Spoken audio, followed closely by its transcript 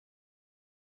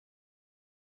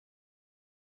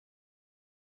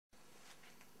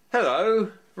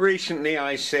Hello. Recently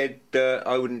I said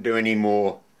I wouldn't do any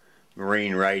more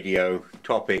marine radio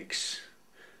topics.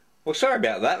 Well, sorry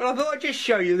about that, but I thought I'd just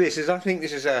show you this, as I think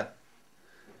this is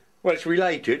well, it's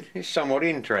related. It's somewhat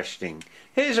interesting.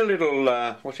 Here's a little,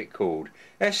 what's it called?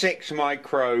 SX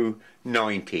Micro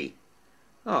 90.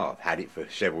 Oh, I've had it for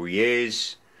several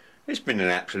years. It's been an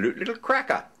absolute little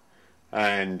cracker,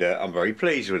 and I'm very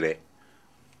pleased with it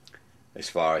as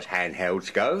far as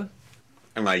handhelds go.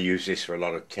 And I use this for a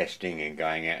lot of testing and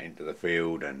going out into the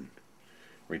field and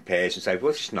repairs and so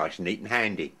forth. It's nice, neat and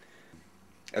handy.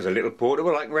 As a little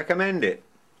portable, I can recommend it.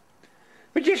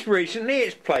 But just recently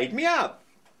it's played me up.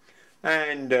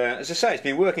 And as I say, it's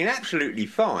been working absolutely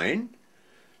fine.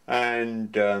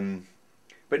 And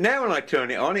but now when I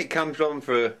turn it on, it comes on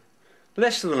for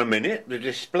less than a minute. The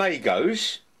display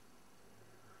goes.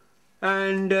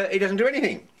 And it doesn't do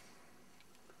anything.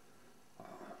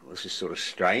 Oh, this is sort of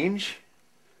strange.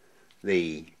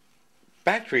 The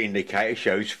battery indicator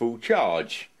shows full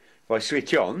charge. If I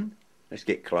switch on, let's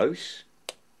get close,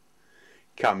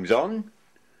 comes on,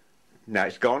 now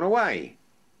it's gone away.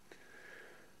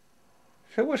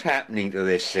 So what's happening to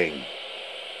this thing?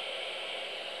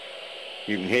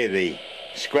 You can hear the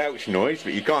squelch noise,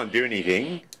 but you can't do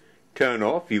anything. Turn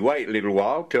off, you wait a little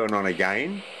while, turn on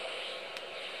again.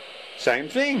 Same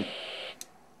thing.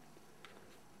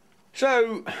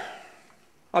 So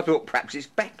I thought perhaps it's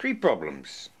battery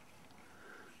problems.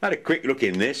 I had a quick look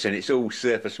in this and it's all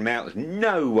surface mount. There's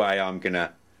no way I'm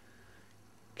can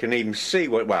even see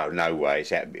what, well, no way,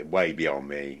 it's way beyond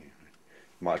me.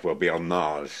 Might as well be on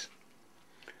Mars.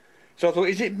 So I thought,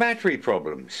 is it battery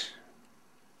problems?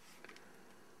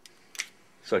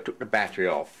 So I took the battery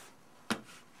off.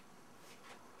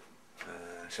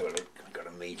 So look, I've got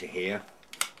a meter here.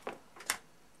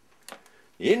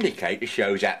 The indicator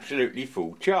shows absolutely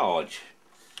full charge.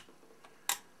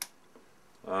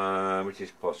 Which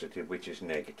is positive, which is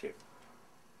negative.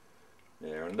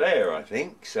 There and there, I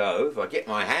think. So if I get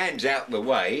my hands out of the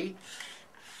way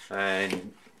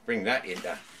and bring that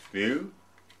into view.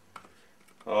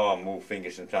 Oh, I'm all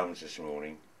fingers and thumbs this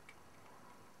morning.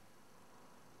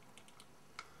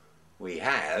 We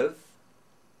have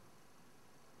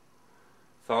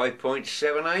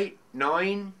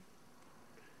 5.789,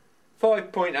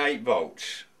 5.8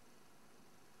 volts.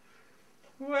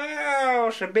 Well,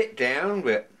 it's a bit down,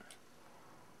 but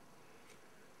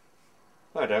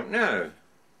I don't know.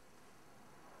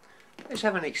 Let's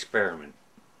have an experiment.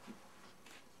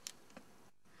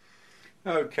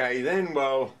 Okay then,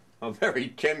 well, a very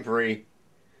temporary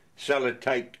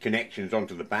sellotaped connections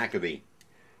onto the back of the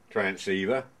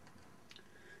transceiver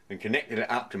and connected it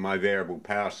up to my variable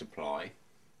power supply,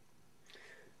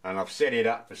 and I've set it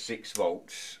up for 6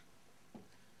 volts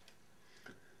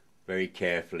very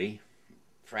carefully.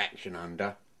 Fraction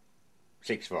under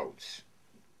 6 volts,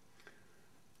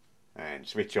 and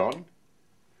switch on,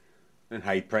 and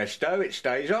hey presto, it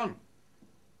stays on,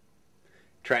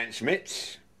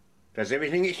 transmits, does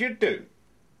everything it should do,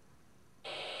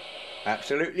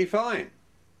 absolutely fine,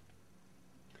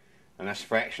 and that's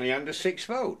fractionally under 6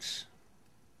 volts.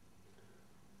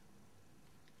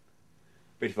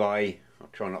 But if I'll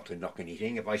try not to knock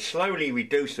anything, if I slowly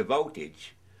reduce the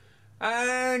voltage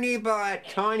only by a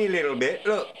tiny little bit,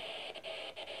 look,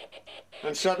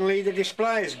 and suddenly the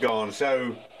display is gone.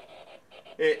 So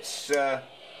it's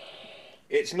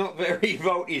not very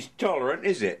voltage tolerant,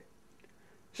 is it?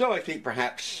 So I think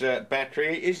perhaps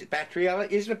battery is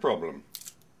the problem.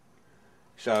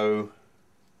 So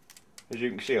as you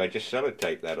can see, I just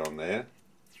sellotape that on there.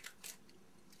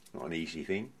 Not an easy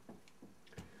thing.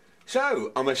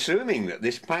 So I'm assuming that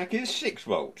this pack is 6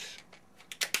 volts.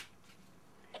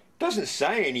 Doesn't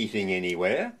say anything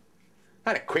anywhere.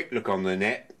 Had a quick look on the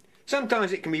net.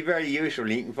 Sometimes it can be very useful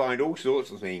and you can find all sorts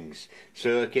of things,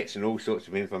 circuits and all sorts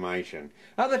of information.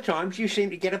 Other times you seem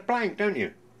to get a blank, don't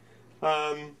you?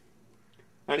 And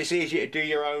it's easier to do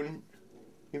your own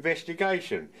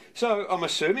investigation. So I'm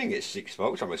assuming it's 6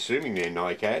 volts. I'm assuming they're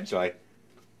NICADs.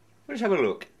 Let's have a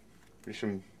look. There's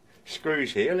some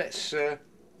screws here. Let's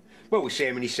well, we'll see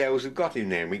how many cells we've got in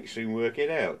there and we can soon work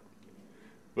it out.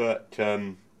 But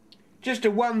just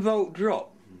a 1 volt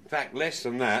drop, in fact less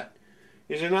than that,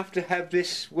 is enough to have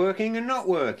this working and not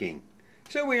working.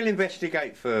 So we'll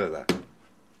investigate further.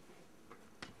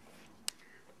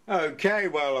 Okay,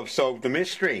 well, I've solved the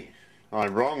mystery. I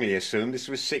wrongly assumed this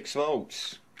was 6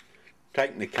 volts.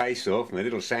 Taken the case off my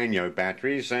little Sanyo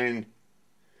batteries, and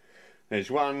there's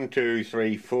 1, 2,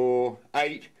 3, 4,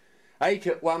 8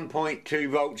 at 1.2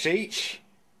 volts each.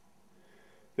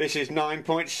 This is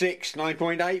 9.6,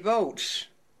 9.8 volts.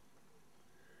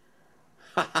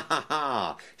 Ha ha ha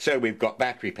ha! So we've got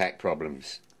battery pack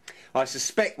problems. I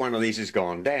suspect one of these has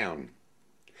gone down.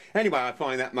 Anyway, I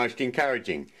find that most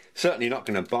encouraging. Certainly not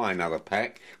going to buy another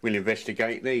pack. We'll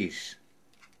investigate these.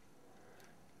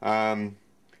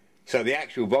 So the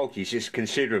actual voltage is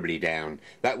considerably down.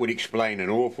 That would explain an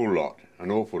awful lot.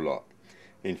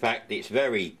 In fact, it's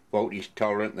very voltage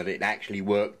tolerant that it actually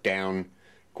worked down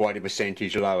quite a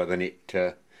percentage lower than it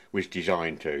was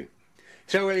designed to.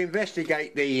 So we'll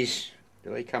investigate these.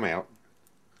 Do they come out?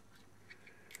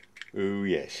 Oh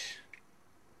yes.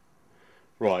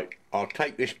 Right, I'll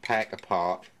take this pack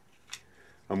apart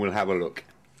and we'll have a look.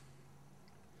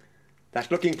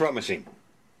 That's looking promising.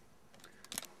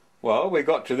 Well, we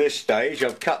got to this stage.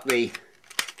 I've cut the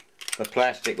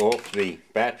plastic off the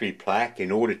battery pack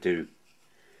in order to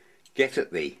get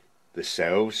at the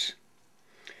cells,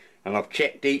 and I've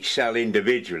checked each cell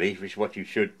individually, which is what you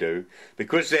should do,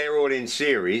 because they're all in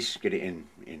series. Get it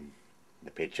in the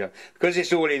picture. Because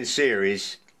it's all in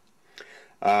series,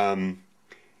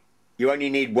 you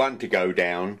only need one to go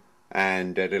down,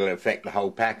 and it'll affect the whole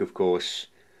pack, of course.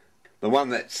 The one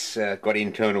that's got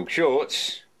internal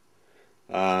shorts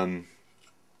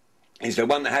is the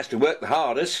one that has to work the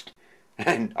hardest,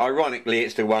 and ironically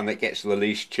it's the one that gets the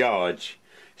least charge.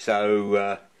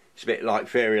 So it's a bit like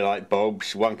fairy light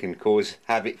bulbs, one can cause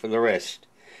havoc for the rest.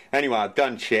 Anyway, I've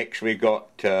done checks. We've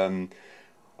got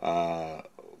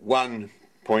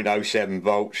 1.07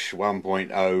 volts,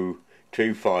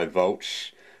 1.025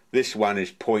 volts. This one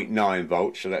is 0.9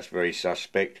 volts, so that's very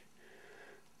suspect.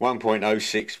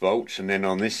 1.06 volts, and then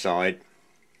on this side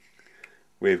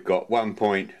we've got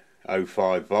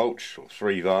 1.05 volts, or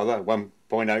 3 rather,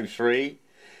 1.03.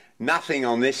 Nothing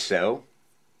on this cell.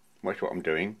 Watch what I'm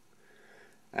doing.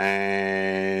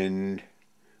 And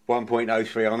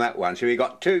 1.03 on that one. So we've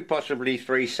got 2, possibly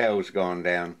 3 cells gone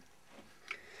down.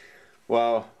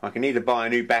 Well, I can either buy a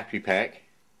new battery pack.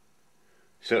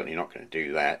 Certainly not going to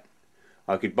do that.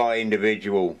 I could buy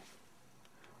individual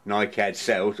NiCad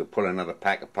cells or pull another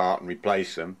pack apart and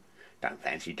replace them. Don't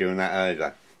fancy doing that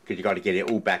either, because you've got to get it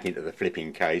all back into the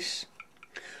flipping case.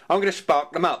 I'm going to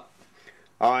spark them up.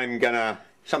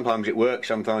 Sometimes it works,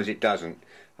 sometimes it doesn't.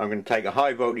 I'm going to take a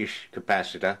high voltage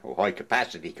capacitor, or high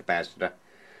capacity capacitor,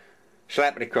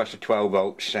 slap it across the 12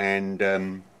 volts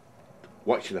and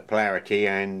watch the polarity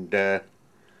and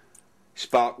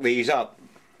spark these up.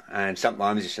 And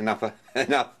sometimes it's enough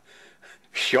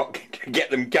shock to get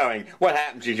them going. What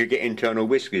happens is you get internal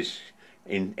whiskers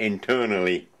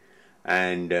internally,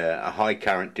 and a high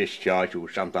current discharge will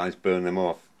sometimes burn them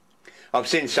off. I've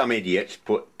seen some idiots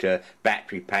put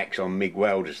battery packs on MIG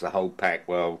welders, the whole pack.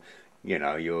 Well, you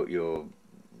know, you're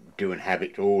doing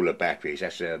havoc to all the batteries.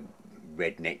 That's a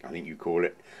redneck, I think you call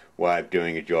it, way of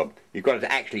doing a job. You've got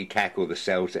to actually tackle the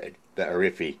cells that are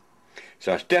iffy.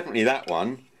 So it's definitely that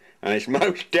one, and it's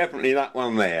most definitely that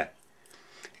one there.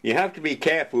 You have to be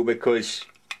careful, because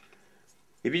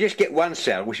if you just get one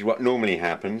cell, which is what normally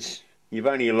happens, you've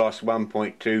only lost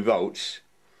 1.2 volts.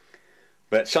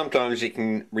 But sometimes it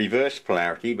can reverse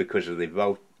polarity because of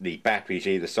the batteries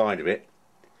either side of it.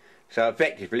 So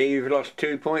effectively you've lost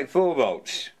 2.4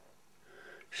 volts.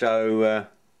 So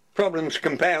problems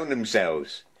compound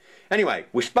themselves. Anyway,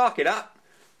 we'll spark it up,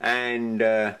 and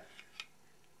well,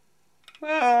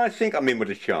 I think I'm in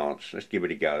with a chance. Let's give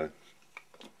it a go.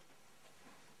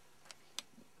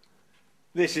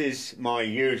 This is my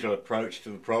usual approach to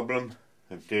the problem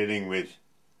of dealing with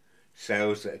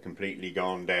cells that are completely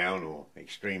gone down or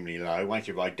extremely low. Once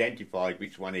you've identified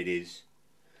which one it is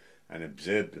and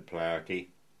observed the polarity,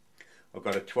 I've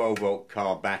got a 12 volt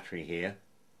car battery here,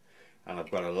 and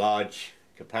I've got a large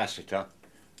capacitor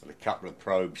with a couple of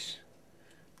probes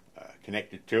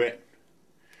connected to it.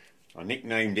 I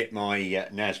nicknamed it my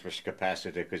Lazarus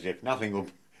capacitor, because if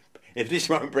this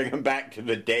won't bring them back to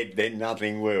the dead, then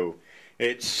nothing will.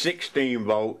 It's 16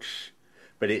 volts,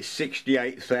 but it's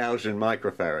 68,000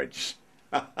 microfarads.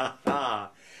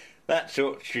 That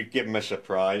sort should give them a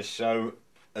surprise. So,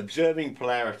 observing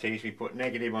polarities, we put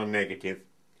negative on negative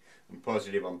and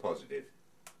positive on positive.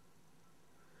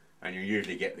 And you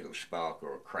usually get a little spark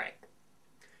or a crack.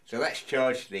 So that's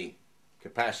charged the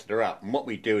capacitor up. And what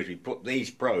we do is we put these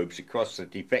probes across the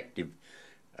defective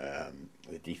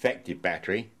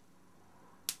battery,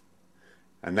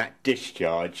 and that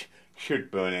discharge should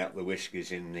burn out the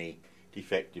whiskers in the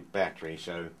defective battery.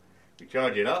 So we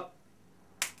charge it up.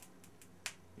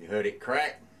 You heard it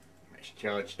crack. It's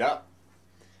charged up.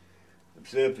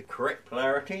 Observe the correct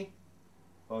polarity.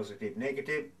 Positive,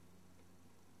 negative.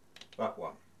 That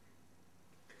one.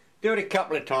 Do it a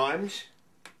couple of times.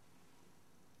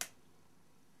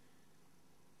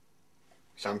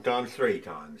 Sometimes 3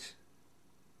 times.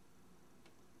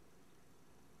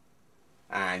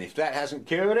 and if that hasn't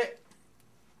cured it,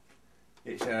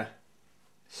 it's a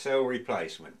cell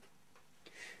replacement.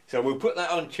 So we'll put that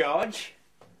on charge,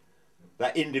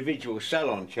 that individual cell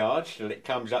on charge, till it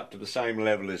comes up to the same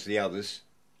level as the others,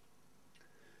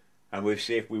 and we'll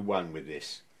see if we won with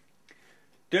this.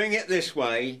 Doing it this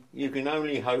way, you can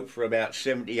only hope for about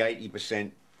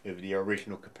 70–80% of the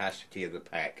original capacity of the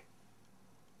pack.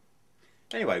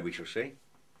 Anyway, we shall see.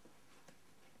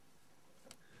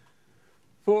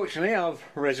 Fortunately, I've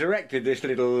resurrected this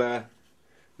little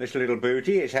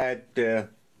booty. It's had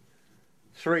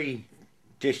 3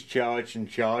 discharge and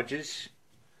charges,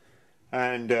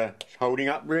 and it's holding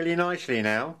up really nicely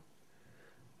now.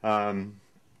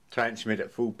 Transmit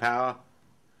at full power,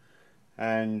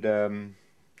 and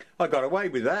I got away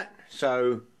with that.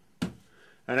 So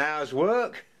an hour's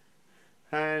work,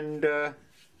 and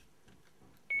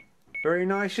very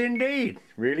nice indeed.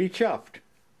 Really chuffed.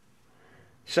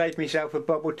 Saved myself a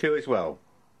bob or two as well.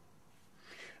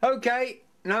 Okay,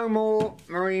 no more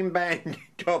marine band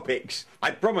topics,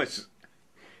 I promise.